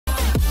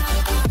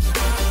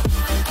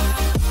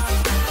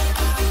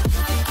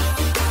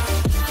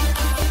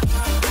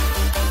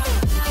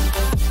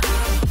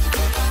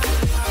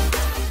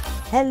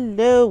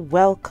Hello,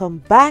 welcome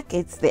back.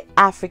 It's the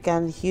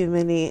African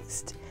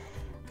Humanist.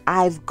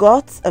 I've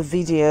got a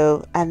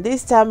video, and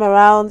this time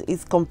around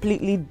is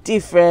completely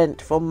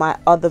different from my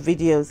other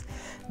videos.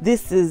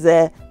 This is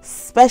a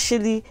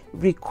specially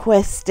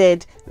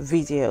requested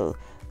video.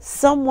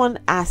 Someone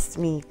asked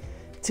me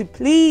to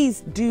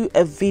please do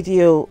a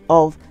video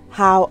of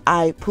how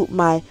I put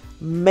my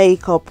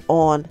makeup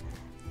on,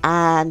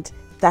 and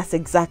that's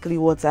exactly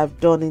what I've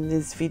done in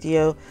this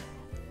video.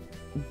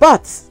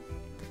 But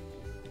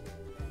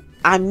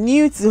I'm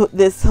new to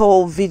this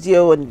whole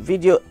video and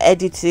video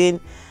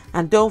editing,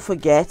 and don't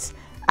forget,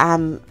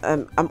 I'm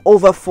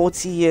over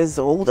 40 years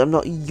old. I'm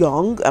not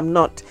young. I'm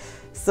not.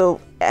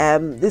 So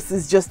this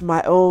is just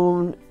my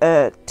own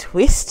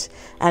twist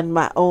and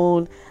my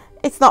own.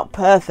 It's not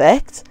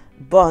perfect,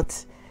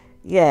 but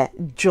yeah,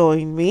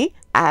 join me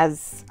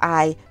as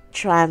I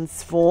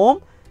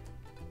transform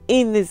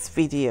in this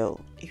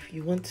video. If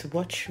you want to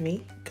watch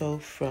me go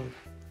from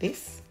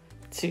this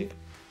to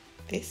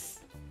this,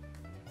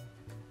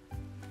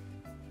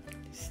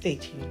 stay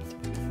tuned.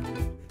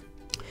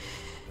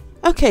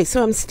 Okay,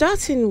 so I'm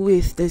starting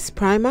with this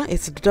primer.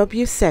 It's a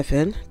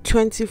W7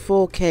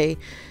 24K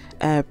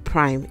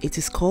prime. It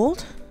is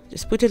called.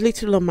 Just put a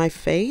little on my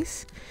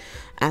face,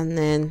 and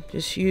then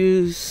just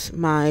use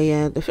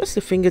my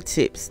the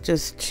fingertips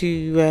just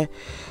to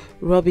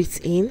rub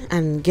it in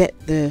and get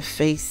the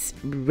face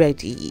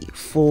ready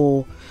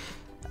for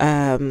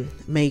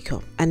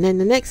makeup. And then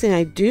the next thing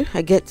I do,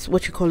 I get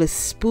what you call a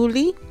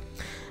spoolie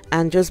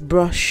and just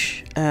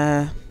brush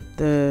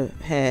the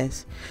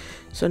hairs.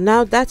 So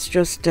now that's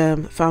just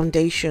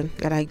foundation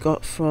that I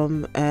got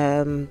from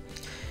the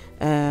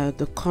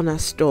corner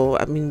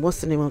store. I mean, what's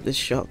the name of this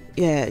shop?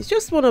 Yeah, it's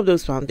just one of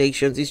those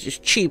foundations. It's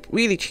just cheap,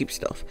 really cheap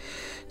stuff.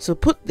 So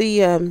put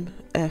the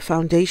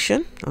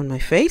foundation on my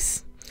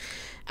face,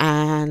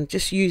 and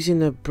just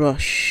using a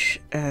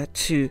brush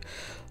to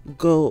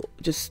go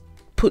just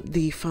put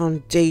the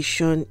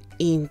foundation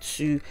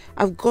into.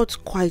 I've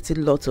got quite a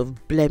lot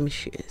of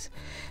blemishes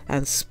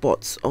and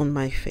spots on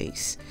my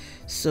face,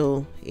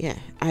 so yeah,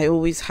 I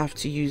always have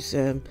to use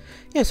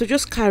yeah, so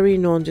just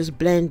carrying on, just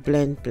blend.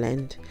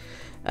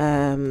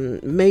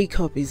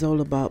 Makeup is all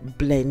about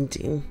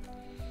blending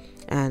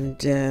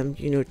and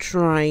you know,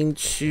 trying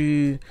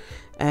to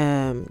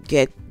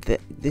get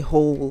the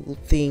whole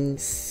thing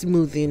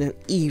smoothing and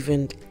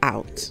evened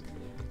out.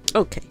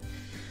 Okay,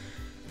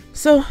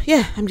 so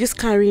yeah, I'm just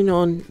carrying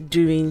on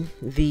doing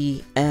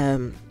the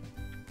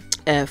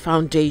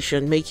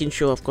foundation, making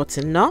sure I've got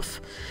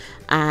enough,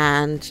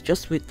 and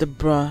just with the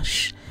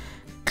brush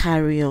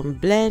carry on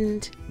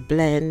blend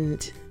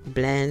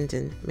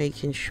and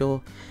making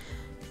sure.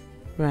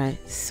 Right,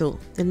 so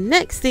the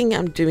next thing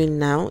I'm doing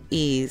now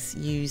is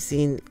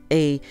using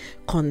a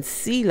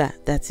concealer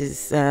that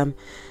is at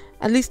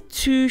least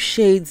 2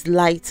 shades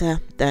lighter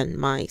than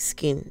my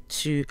skin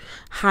to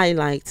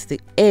highlight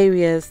the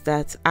areas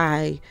that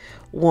I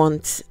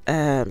want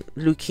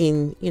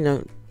looking, you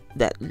know,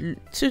 that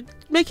to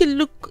make it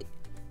look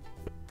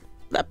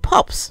that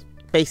pops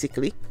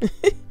basically.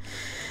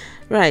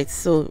 Right,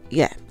 so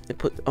yeah, I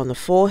put on the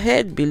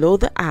forehead, below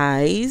the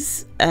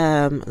eyes,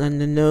 on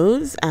the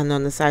nose, and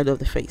on the side of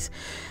the face.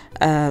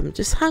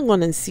 Just hang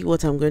on and see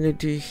what I'm going to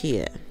do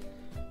here.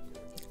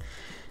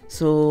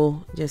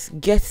 So just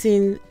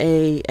getting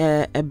a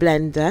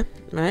blender,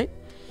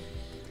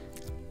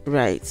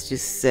 right,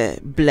 just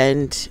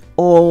blend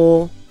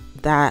all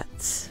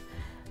that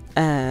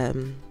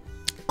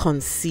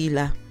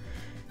concealer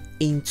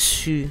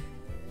into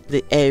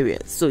the area,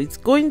 so it's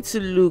going to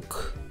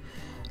look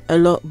a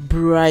lot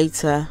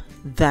brighter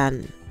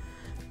than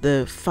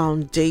the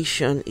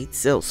foundation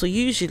itself. So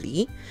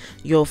usually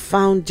your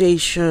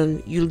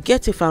foundation, you'll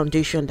get a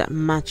foundation that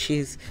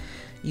matches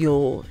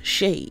your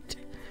shade,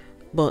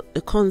 but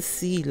the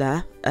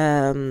concealer,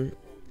 the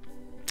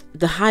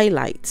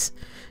highlights,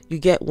 you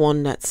get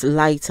one that's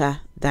lighter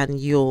than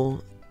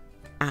your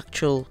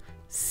actual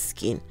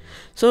skin.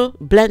 So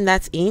blend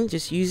that in,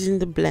 just using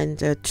the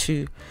blender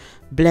to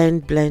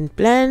blend.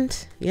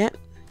 Yeah,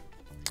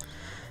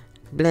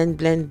 blend,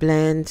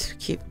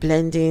 keep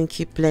blending,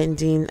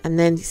 and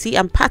then see,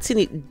 I'm patting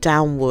it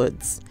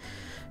downwards,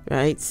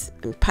 right?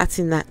 I'm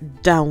patting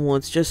that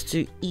downwards just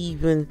to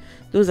even.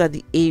 Those are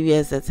the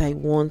areas that I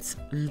want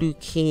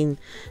looking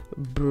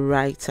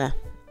brighter,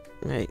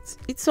 right?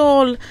 It's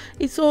all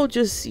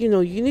just, you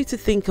know, you need to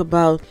think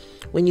about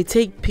when you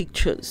take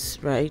pictures,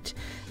 right?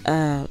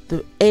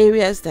 The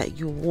areas that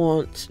you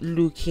want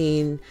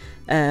looking,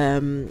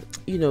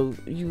 you know,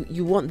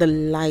 you want the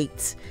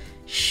light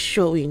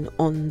showing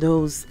on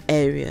those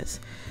areas.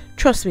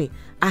 Trust me,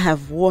 I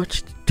have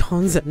watched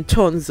tons and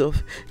tons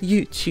of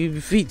YouTube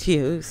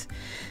videos,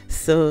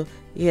 so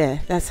yeah,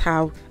 that's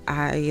how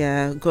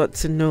I got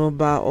to know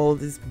about all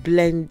this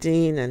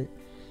blending, and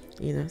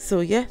you know, so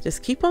yeah,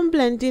 just keep on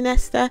blending,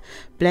 Esther.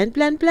 Blend.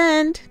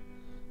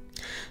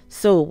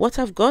 So what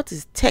I've got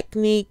is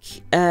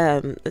Technique,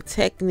 what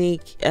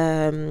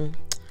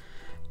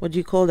do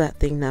you call that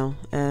thing now?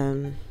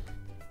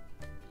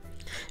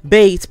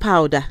 baked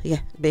powder.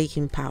 Yeah,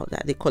 baking powder,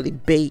 they call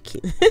it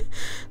baking.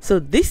 So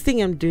this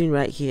thing I'm doing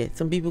right here,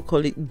 some people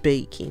call it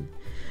baking,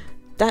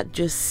 that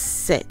just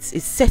sets,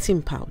 it's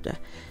setting powder.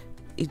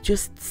 It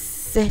just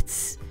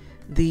sets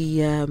the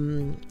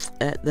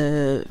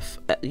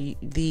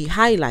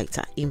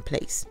highlighter in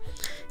place.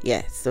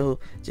 Yeah, so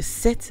just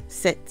set.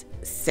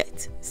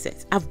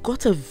 I've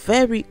got a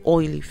very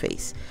oily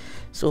face,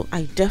 so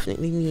I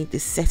definitely need the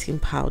setting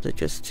powder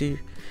just to,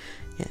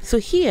 yeah. So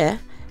here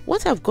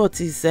what I've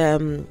got is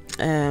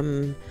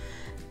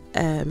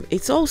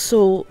it's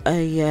also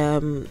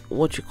a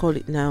what you call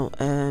it now,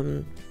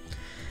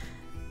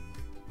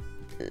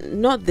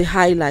 not the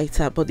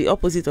highlighter, but the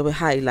opposite of a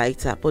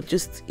highlighter, but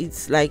just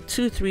it's like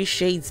 2-3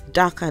 shades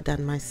darker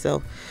than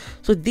myself.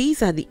 So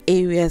these are the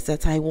areas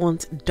that I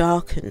want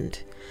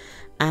darkened.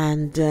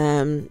 And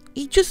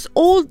it just,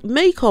 all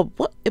makeup,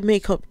 what a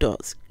makeup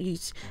does,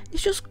 it's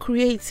just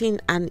creating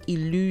an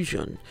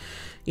illusion,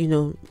 you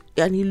know,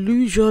 an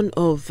illusion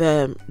of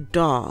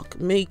dark,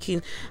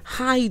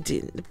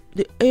 hiding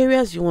the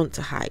areas you want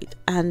to hide.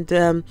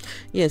 And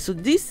yeah, so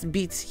this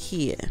bit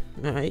here,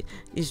 right,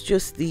 is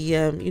just the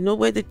you know,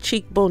 where the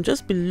cheekbone,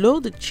 just below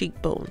the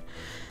cheekbone,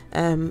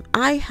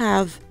 I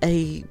have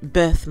a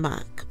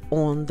birthmark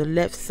on the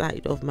left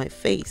side of my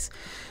face.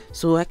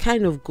 So I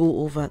kind of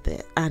go over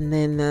there, and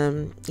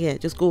then yeah,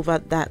 just go over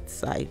that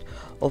side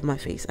of my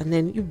face, and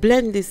then you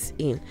blend this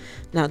in.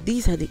 Now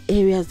these are the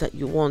areas that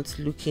you want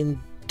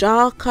looking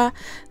darker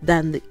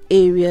than the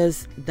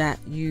areas that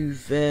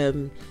you've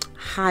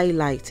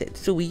highlighted.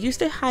 So we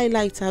used a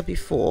highlighter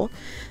before,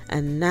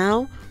 and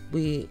now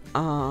we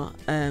are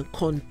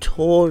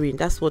contouring.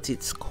 That's what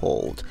it's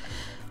called,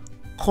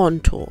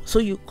 contour. So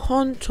you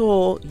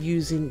contour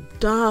using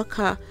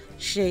darker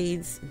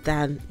shades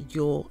than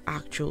your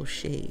actual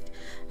shade,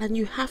 and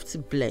you have to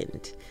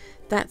blend.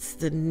 That's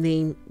the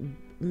name.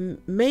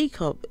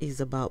 Makeup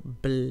is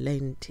about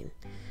blending,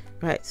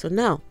 right? So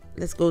now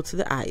let's go to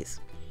the eyes.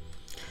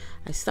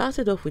 I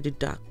started off with a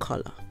dark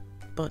color,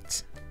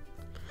 but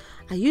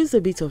I used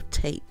a bit of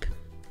tape,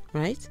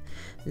 right?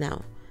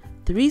 Now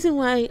the reason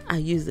why I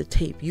use the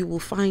tape, you will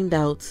find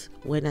out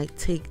when I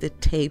take the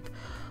tape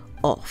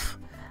off.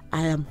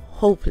 I am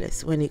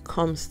hopeless when it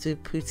comes to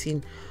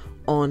putting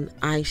on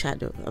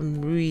eyeshadow.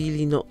 I'm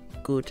really not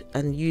good,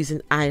 and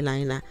using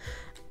eyeliner,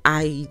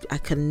 I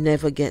can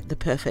never get the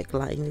perfect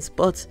lines,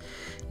 but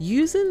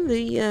using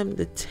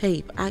the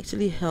tape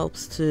actually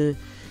helps to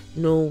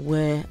know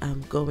where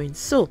I'm going.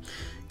 So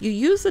you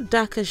use a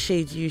darker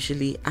shade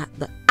usually at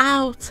the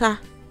outer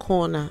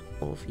corner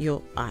of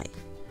your eye,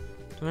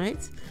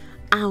 right?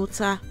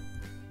 Outer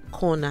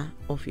corner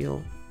of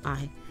your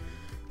eye,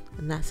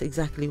 and that's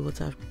exactly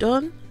what I've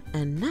done.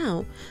 And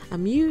now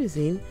I'm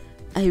using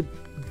a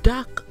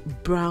dark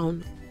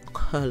brown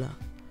color,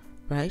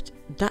 right?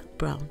 Dark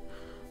brown.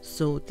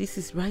 So this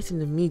is right in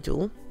the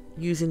middle,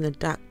 using the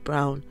dark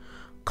brown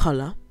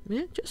color,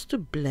 yeah, just to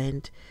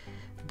blend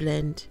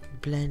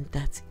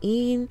that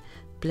in,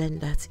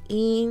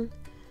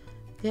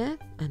 yeah.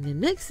 And the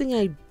next thing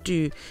I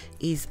do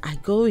is I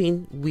go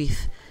in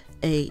with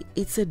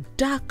it's a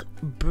dark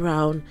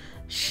brown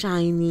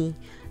shiny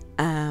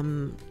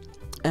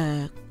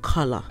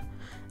color.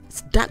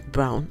 It's dark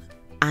brown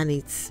and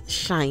it's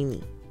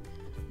shiny,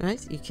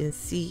 right? You can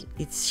see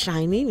it's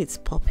shining, it's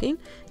popping.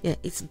 Yeah,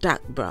 it's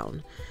dark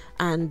brown.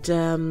 And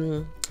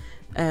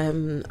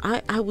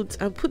I'll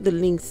put the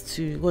links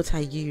to what I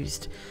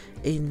used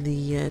in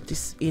the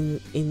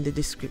in the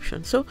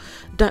description. So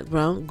dark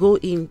brown, go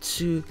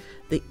into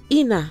the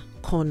inner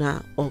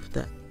corner of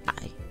the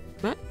eye,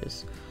 right?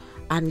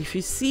 And if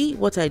you see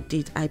what I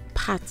did, I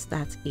pat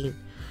that in.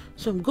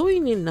 So I'm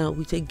going in now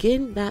with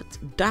again that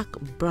dark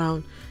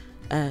brown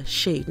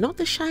shade, not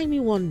the shiny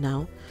one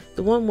now,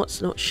 the one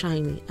what's not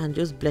shiny, and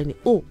just blend it.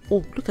 Oh,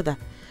 look at that.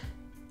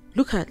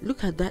 Look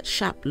at that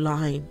sharp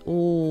line.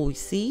 Oh, you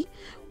see,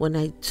 when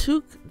I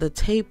took the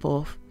tape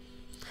off,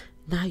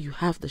 now you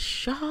have the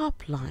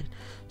sharp line.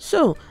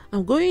 So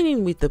I'm going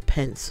in with the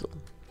pencil.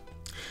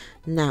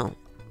 Now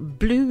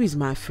blue is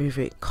my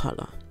favorite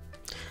color,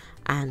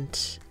 and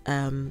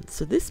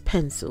so this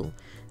pencil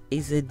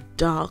is a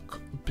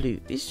dark blue.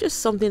 It's just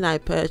something I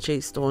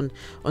purchased on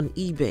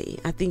eBay.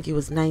 I think it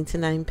was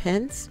 99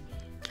 pence.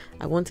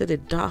 I wanted a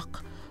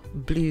dark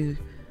blue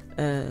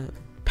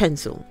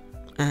pencil,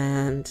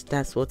 and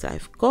that's what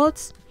I've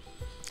got.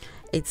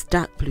 It's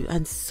dark blue.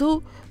 And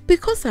so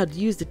because I'd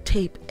used the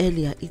tape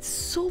earlier, it's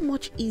so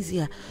much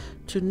easier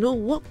to know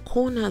what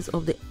corners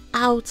of the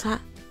outer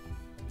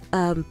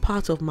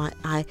part of my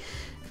eye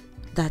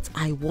that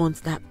I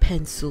want that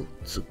pencil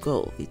to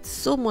go. It's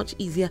so much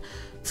easier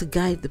to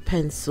guide the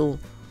pencil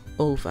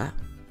over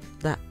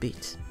that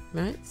bit,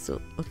 right?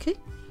 So okay,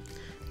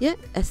 yeah,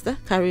 Esther,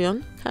 carry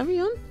on.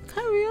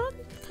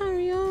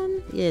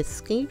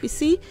 Yes, can you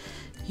see,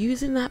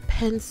 using that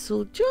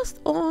pencil just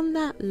on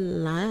that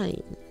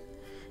line?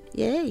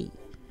 Yay,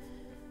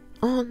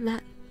 on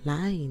that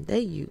line. There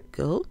you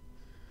go.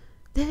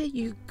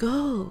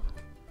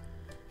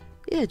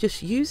 Yeah,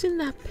 just using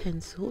that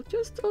pencil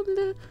just on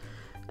the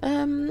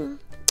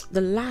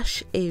the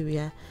lash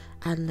area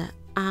and the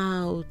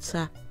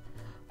outer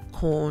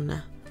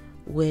corner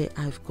where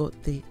I've got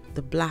the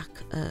black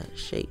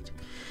shade.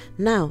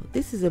 Now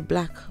this is a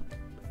black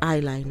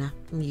eyeliner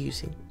I'm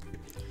using.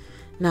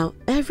 Now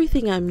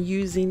everything I'm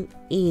using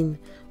in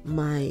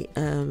my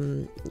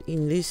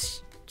in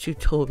this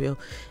tutorial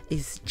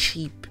is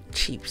cheap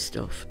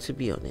stuff, to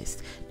be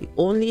honest. The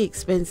only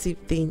expensive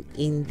thing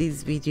in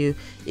this video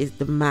is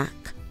the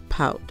MAC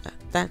powder.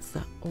 That's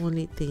the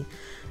only thing.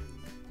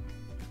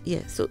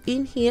 Yeah, so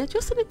in here,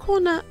 just in the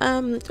corner,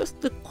 just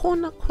the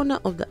corner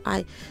of the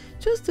eye,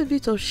 just a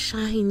bit of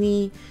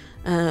shiny.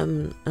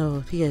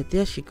 Oh yeah,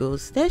 there she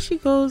goes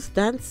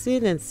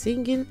dancing and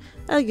singing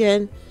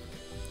again.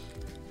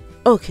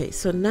 Okay,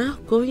 so now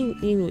going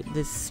in with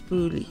the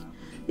spoolie.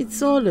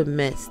 It's all a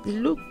mess.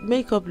 The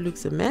makeup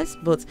looks a mess,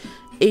 but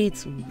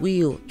it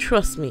will,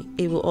 trust me,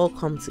 it will all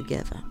come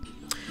together.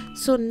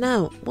 So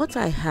now what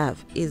I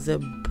have is a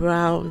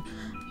brown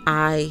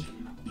eye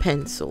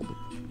pencil.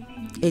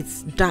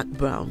 It's dark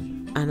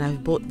brown, and I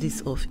bought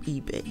this off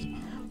eBay.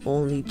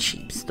 Only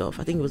cheap stuff.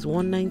 I think it was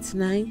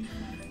 $1.99.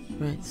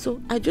 Right,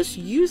 so I just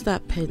use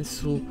that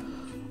pencil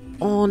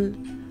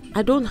on.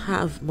 I don't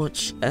have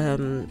much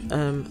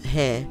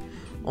hair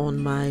on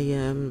my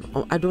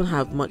I don't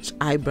have much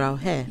eyebrow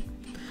hair,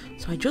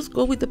 so I just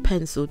go with the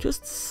pencil,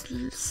 just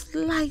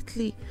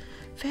slightly,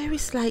 very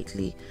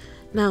slightly.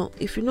 Now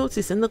if you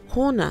notice in the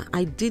corner,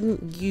 I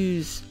didn't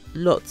use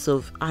lots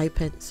of eye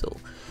pencil,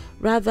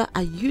 rather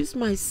I used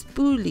my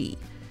spoolie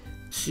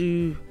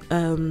to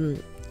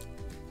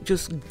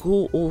just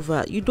go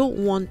over. You don't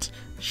want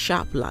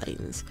sharp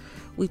lines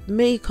with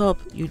makeup.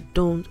 You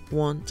don't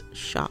want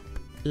sharp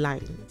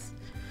lines,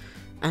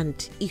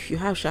 and if you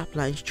have sharp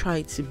lines,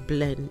 try to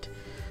blend.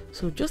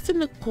 So just in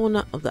the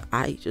corner of the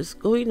eye, just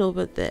going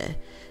over there,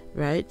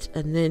 right,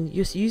 and then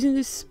just using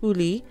this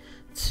spoolie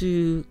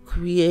to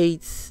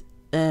create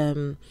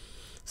some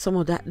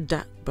of that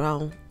dark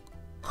brown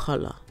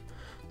color.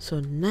 So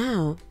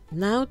now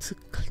to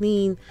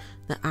clean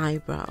the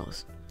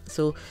eyebrows.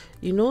 So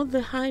you know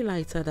the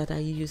highlighter that I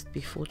used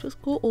before,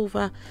 just go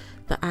over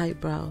the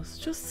eyebrows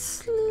just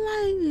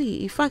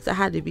slightly. In fact, I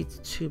had a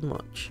bit too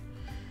much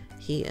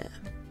here,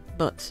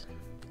 but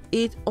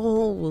it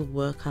all will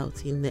work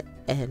out in the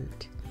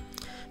end.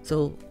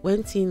 So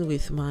went in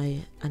with my,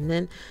 and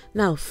then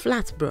now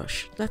flat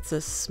brush. That's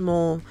a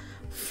small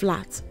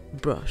flat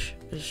brush.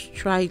 Just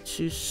try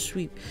to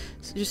sweep,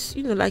 so just,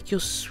 you know, like you're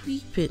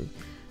sweeping,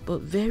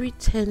 but very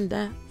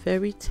tender,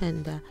 very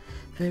tender,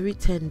 very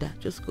tender.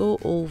 Just go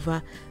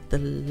over the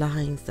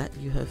lines that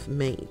you have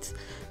made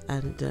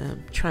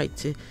and try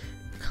to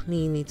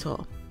clean it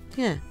up.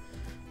 Yeah,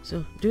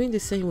 so doing the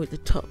same with the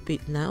top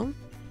bit now.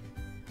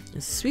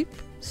 Sweep,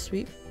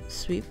 sweep,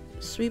 sweep,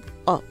 sweep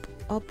up,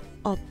 up,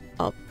 up,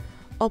 up,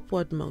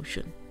 upward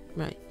motion.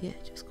 Right, yeah,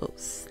 just go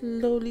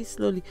slowly,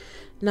 slowly.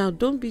 Now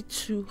don't be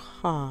too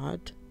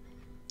hard.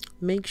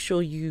 Make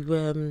sure you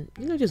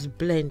you know, just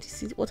blend.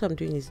 See, what I'm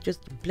doing is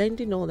just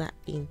blending all that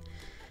in.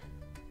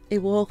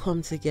 It will all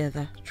come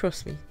together,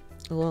 trust me,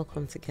 it will all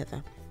come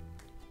together.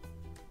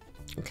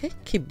 Okay,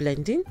 keep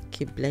blending,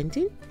 blend,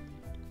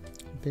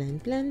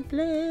 blend,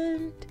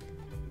 blend,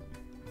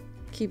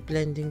 keep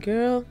blending,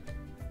 girl.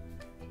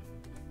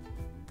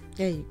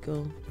 There you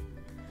go.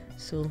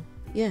 So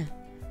yeah,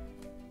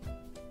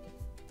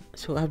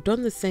 so I've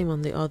done the same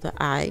on the other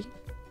eye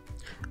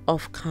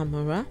off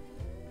camera.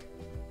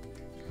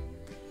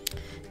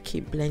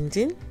 Keep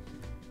blending.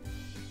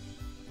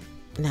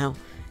 Now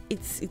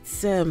it's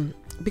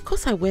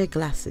because I wear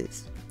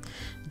glasses,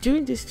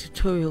 doing this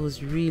tutorial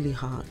is really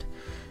hard.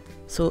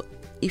 So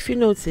if you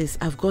notice,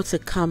 I've got a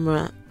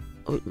camera,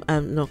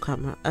 a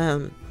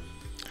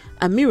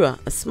mirror,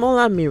 a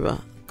smaller mirror,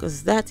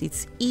 because that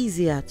it's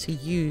easier to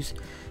use,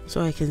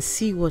 so I can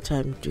see what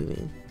I'm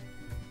doing.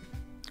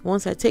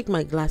 Once I take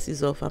my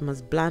glasses off, I'm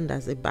as blind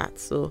as a bat,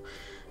 so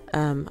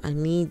I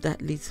need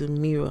that little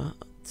mirror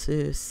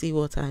to see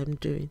what I'm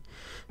doing.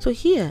 So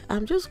here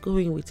I'm just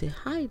going with a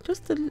high,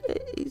 just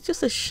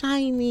a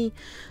shiny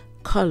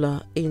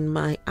color in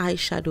my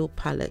eyeshadow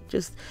palette,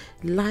 just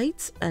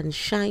light and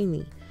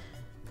shiny.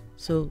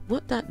 So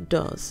what that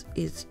does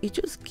is it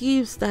just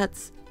gives that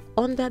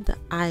under the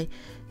eye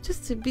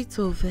just a bit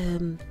of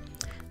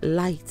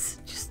light,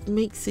 just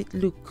makes it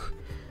look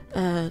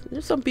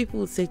some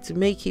people would say to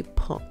make it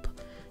pop.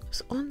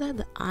 Just under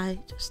the eye,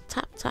 just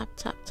tap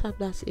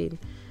that in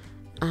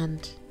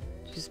and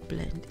just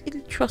blend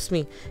it. Trust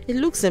me, it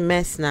looks a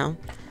mess now,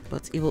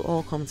 but it will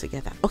all come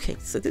together. Okay,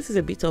 so this is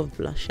a bit of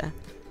blush.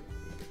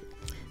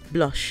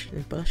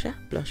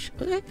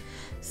 Okay,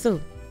 so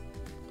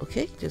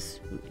okay,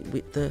 just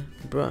with the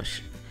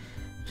brush,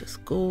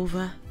 just go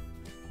over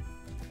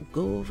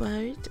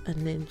it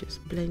and then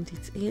just blend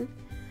it in.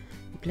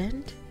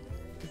 Blend,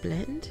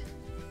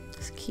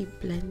 just keep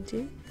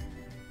blending.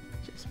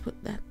 Just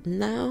put that.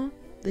 Now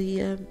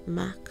the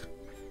MAC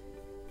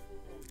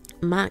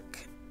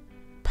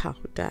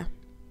powder.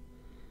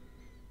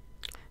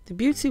 The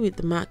beauty with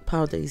the MAC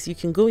powder is you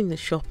can go in the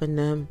shop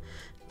and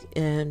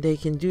they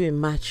can do a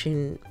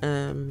matching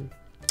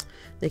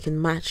they can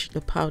match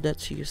the powder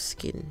to your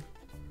skin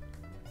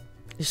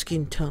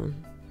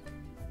tone.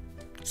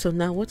 So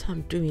now what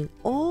I'm doing,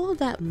 all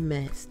that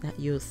mess that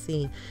you're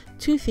seeing,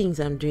 two things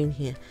I'm doing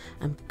here.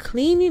 I'm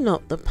cleaning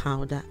up the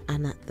powder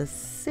and at the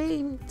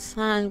same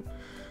time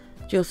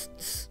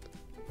just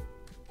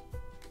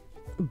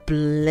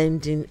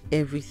blending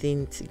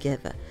everything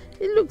together.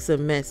 It looks a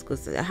mess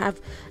because I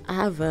have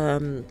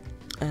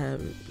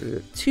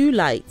two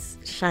lights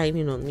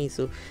shining on me,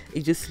 so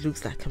it just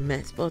looks like a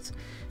mess. But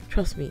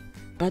trust me,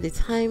 by the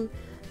time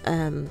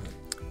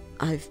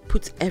I've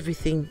put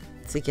everything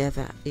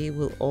together, it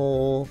will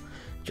all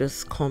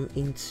just come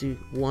into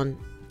one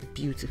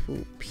beautiful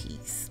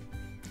piece.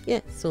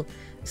 Yeah, so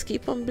just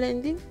keep on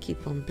blending,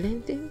 keep on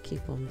blending,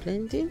 keep on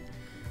blending,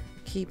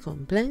 keep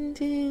on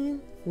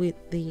blending with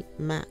the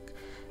MAC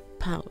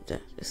powder.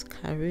 Just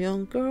carry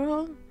on,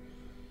 girl,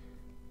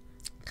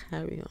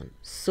 carry on.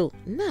 So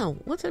now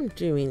what I'm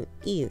doing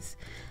is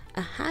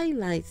a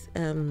highlight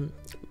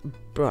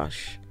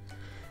brush,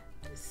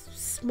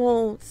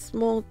 small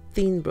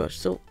thin brush.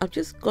 So I've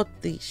just got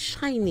the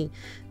shiny,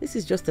 this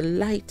is just a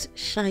light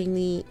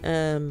shiny,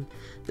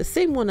 the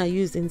same one I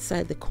used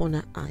inside the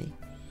corner eye.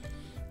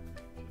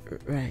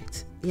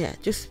 Right, yeah,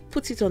 just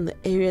put it on the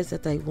areas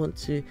that I want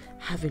to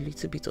have a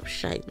little bit of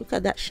shine. Look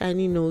at that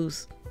shiny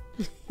nose.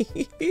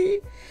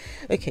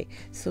 Okay,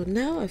 so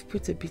now I've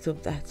put a bit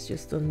of that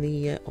just on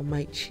the on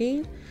my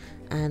chin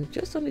and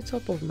just on the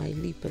top of my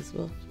lip as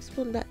well. Just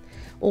on that,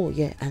 oh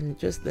yeah, and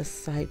just the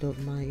side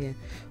of my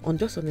on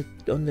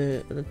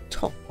the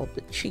top of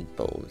the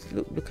cheekbones.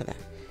 Look at that,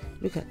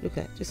 look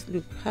at just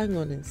look, hang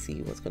on and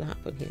see what's gonna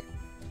happen here.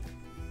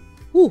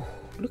 Ooh,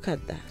 look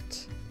at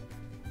that,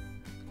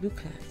 look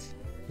at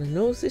the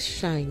nose is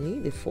shiny,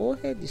 the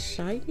forehead is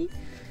shiny,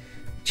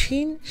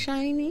 chin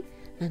shiny,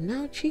 and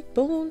now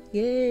cheekbone,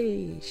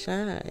 yay,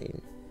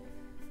 shine.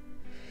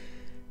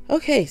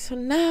 Okay, so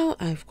now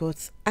I've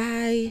got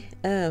eye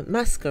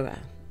mascara.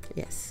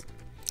 Yes,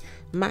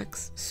 MAC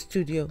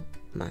Studio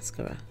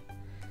mascara.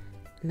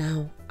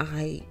 Now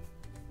I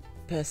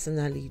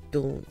personally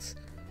don't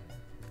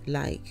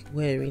like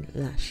wearing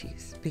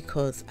lashes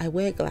because I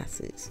wear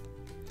glasses,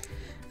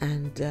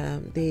 and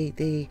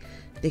they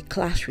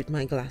clash with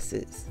my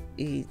glasses.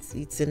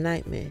 It's a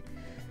nightmare.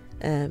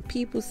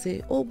 People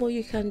say, oh, but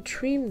you can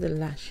trim the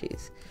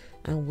lashes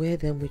and wear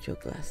them with your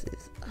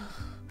glasses.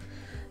 Oh,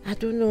 I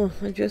don't know,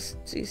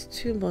 it's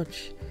too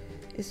much.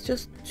 It's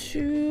just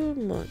too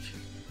much.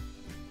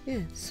 Yeah,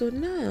 so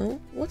now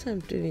what I'm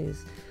doing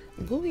is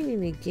going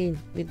in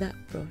again with that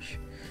brush,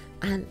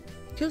 and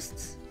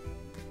just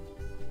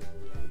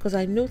because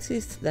I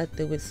noticed that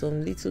there were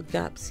some little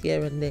gaps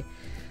here and there,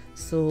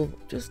 so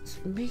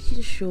just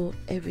making sure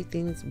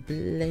everything's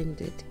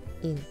blended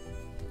in.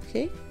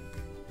 Okay,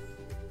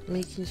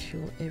 making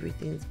sure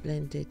everything's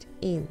blended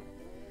in.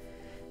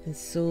 And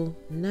so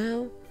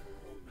now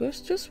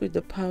just with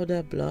the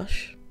powder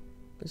blush,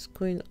 just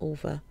going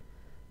over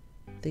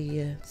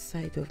the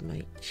side of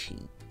my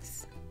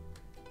cheeks.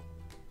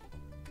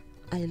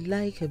 I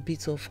like a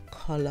bit of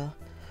color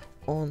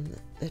on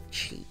the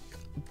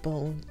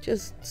cheekbone,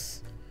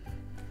 just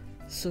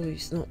so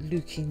it's not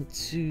looking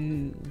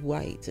too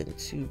white and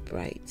too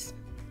bright.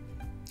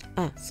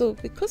 So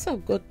because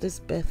I've got this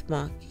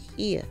birthmark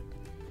here,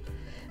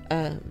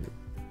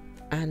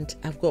 and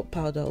I've got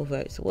powder over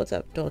it, so what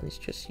I've done is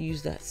just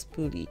use that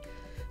spoolie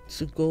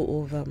to go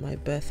over my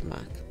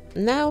birthmark.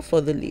 Now for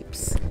the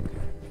lips.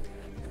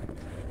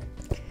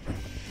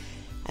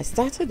 I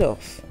started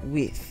off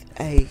with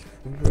a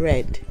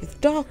red, it's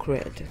dark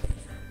red,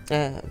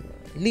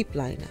 lip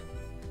liner,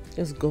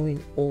 just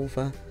going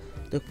over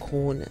the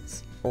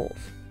corners of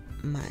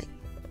my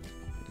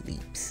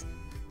lips,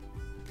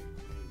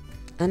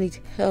 and it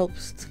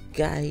helps to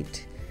guide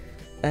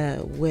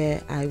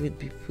where I would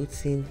be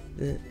putting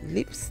the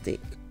lipstick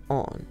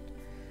on.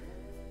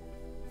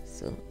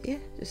 So yeah,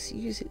 just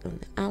use it on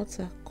the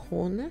outer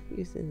corner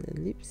using the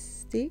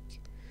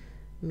lipstick.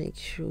 Make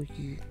sure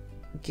you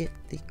get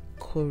the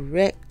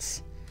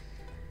correct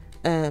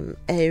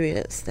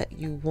areas that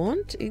you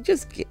want. It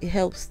just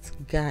helps to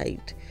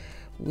guide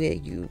where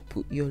you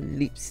put your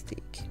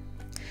lipstick.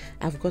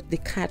 I've got the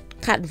Kat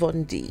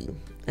Von D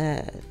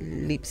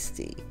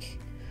lipstick.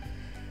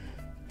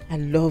 I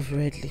love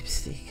red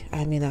lipstick.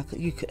 I mean,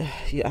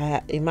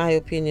 in my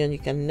opinion, you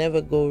can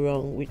never go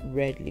wrong with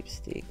red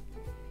lipstick.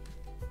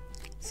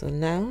 So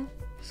now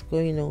it's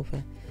going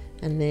over,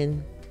 and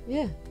then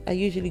yeah, I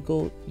usually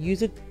go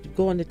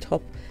on the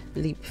top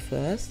lip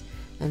first,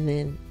 and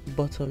then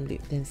bottom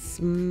lip, then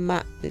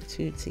smack the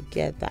two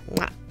together.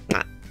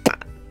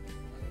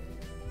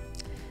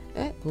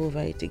 Go over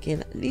it again.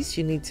 At least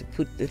you need to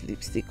put the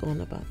lipstick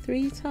on about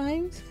 3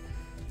 times.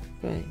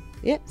 Right,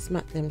 yeah,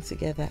 smack them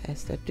together,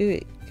 Esther. Do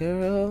it,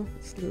 girl.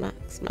 Smack,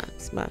 smack,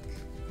 smack.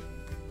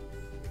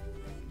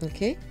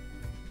 Okay,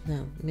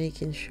 now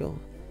making sure,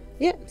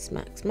 yeah,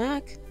 smack,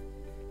 smack.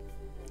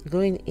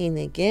 Going in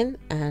again,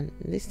 and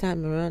this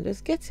time around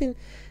just getting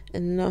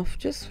enough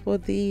just for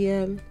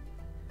the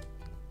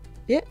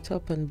yeah,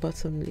 top and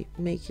bottom lip,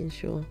 making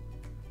sure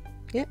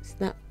Yeah,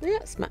 snap.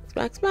 Yeah, smack,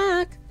 smack,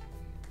 smack.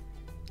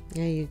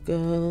 There you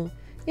go.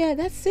 Yeah,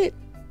 that's it.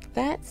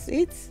 That's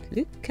it.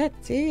 Look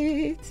at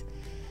it.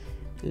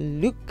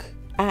 Look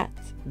at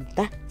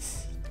that.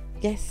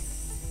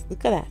 Yes,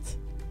 look at that.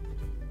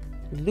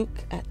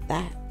 Look at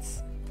that.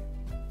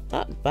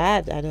 Not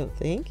bad, I don't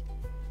think.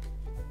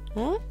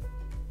 Huh?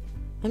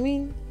 I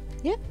mean,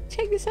 yeah,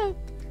 check this out.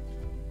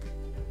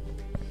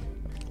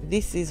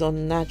 This is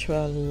on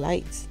natural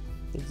light.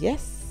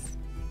 Yes.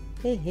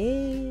 Hey,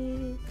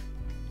 hey.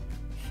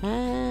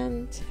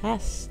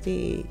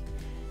 Fantastic.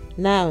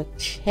 Now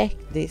check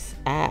this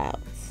out.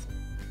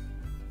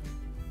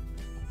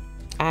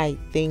 I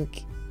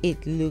think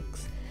it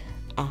looks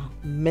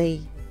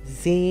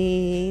amazing.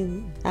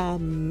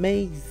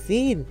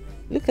 Amazing.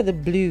 Look at the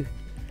blue.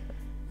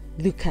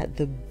 Look at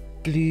the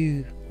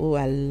blue. Oh,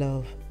 I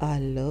love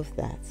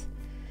that.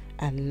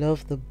 I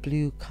love the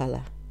blue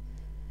color.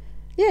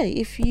 Yeah,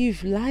 if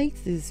you've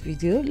liked this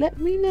video, let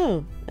me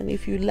know. And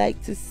if you'd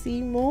like to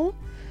see more,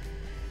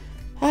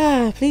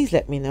 please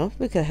let me know.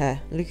 Look at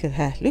her. Look at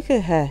her. Look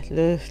at her.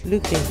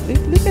 Look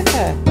at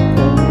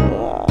her.